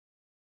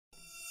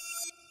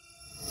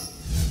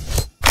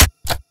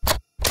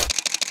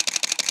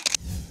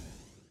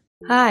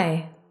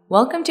Hi,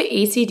 welcome to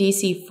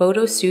ACDSee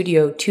Photo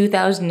Studio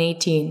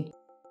 2018.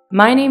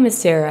 My name is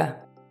Sarah.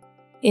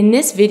 In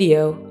this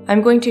video,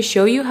 I'm going to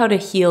show you how to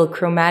heal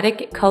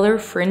chromatic color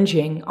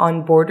fringing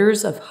on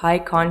borders of high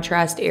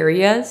contrast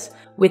areas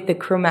with the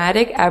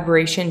Chromatic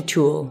Aberration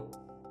tool.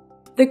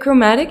 The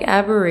Chromatic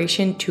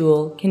Aberration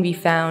tool can be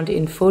found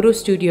in Photo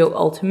Studio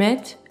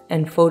Ultimate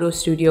and Photo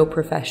Studio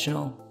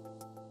Professional.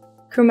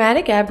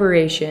 Chromatic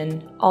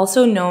aberration,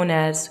 also known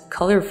as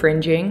color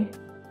fringing,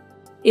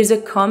 is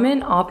a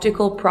common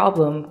optical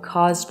problem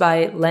caused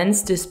by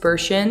lens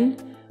dispersion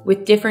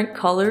with different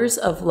colors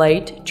of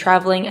light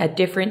traveling at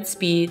different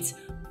speeds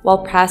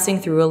while passing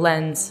through a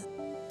lens.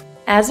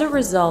 As a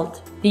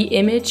result, the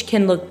image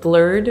can look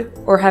blurred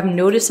or have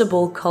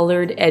noticeable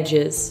colored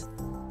edges.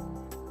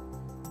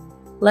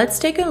 Let's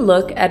take a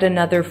look at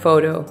another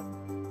photo.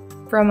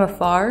 From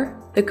afar,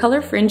 the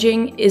color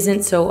fringing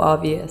isn't so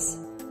obvious.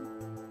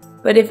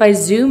 But if I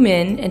zoom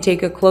in and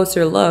take a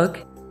closer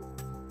look,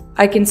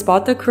 I can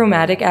spot the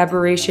chromatic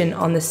aberration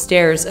on the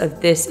stairs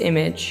of this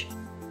image.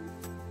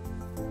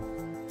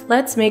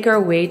 Let's make our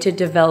way to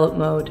develop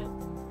mode.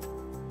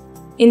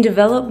 In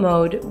develop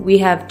mode, we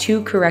have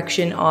two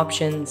correction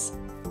options.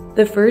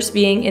 The first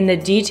being in the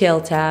detail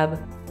tab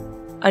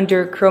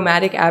under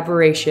chromatic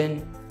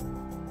aberration.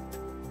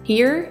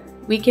 Here,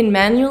 we can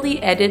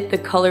manually edit the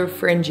color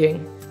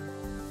fringing.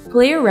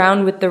 Play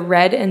around with the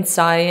red and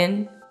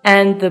cyan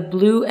and the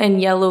blue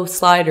and yellow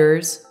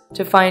sliders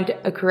to find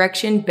a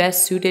correction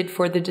best suited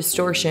for the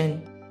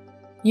distortion.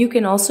 You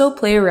can also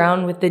play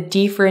around with the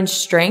defringe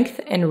strength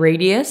and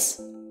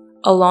radius,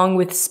 along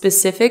with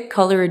specific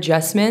color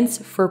adjustments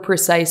for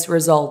precise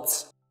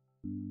results.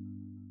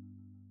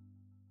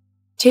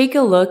 Take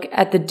a look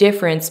at the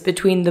difference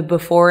between the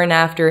before and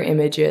after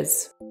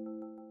images.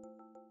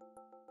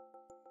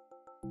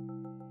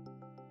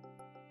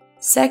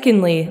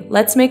 Secondly,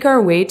 let's make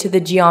our way to the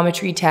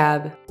geometry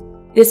tab.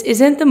 This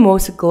isn't the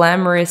most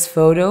glamorous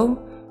photo,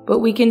 but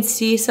we can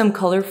see some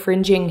color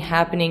fringing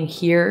happening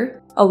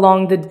here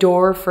along the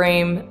door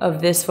frame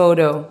of this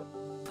photo.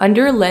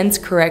 Under lens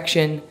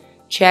correction,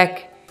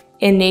 check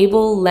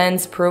Enable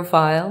Lens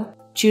Profile,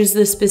 choose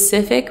the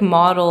specific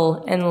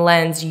model and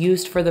lens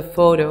used for the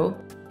photo,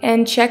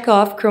 and check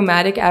off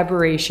Chromatic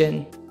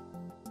Aberration.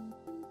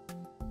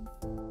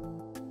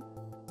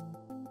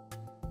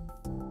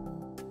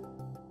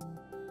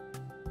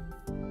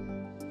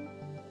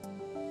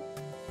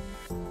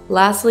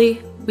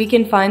 Lastly, we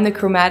can find the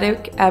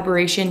Chromatic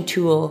Aberration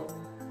tool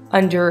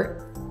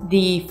under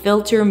the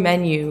Filter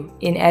menu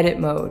in Edit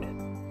mode.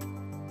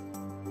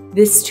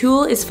 This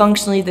tool is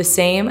functionally the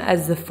same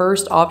as the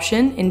first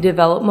option in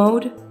Develop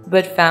mode,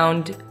 but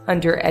found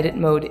under Edit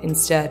mode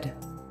instead.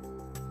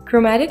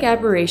 Chromatic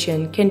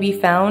Aberration can be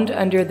found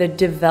under the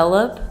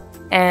Develop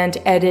and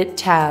Edit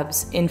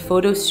tabs in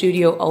Photo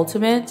Studio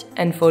Ultimate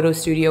and Photo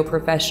Studio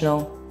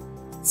Professional.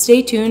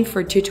 Stay tuned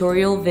for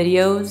tutorial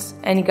videos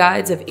and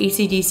guides of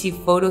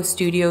ACDSee Photo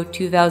Studio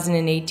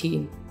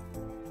 2018.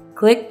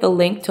 Click the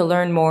link to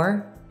learn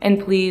more,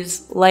 and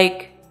please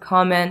like,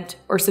 comment,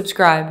 or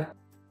subscribe.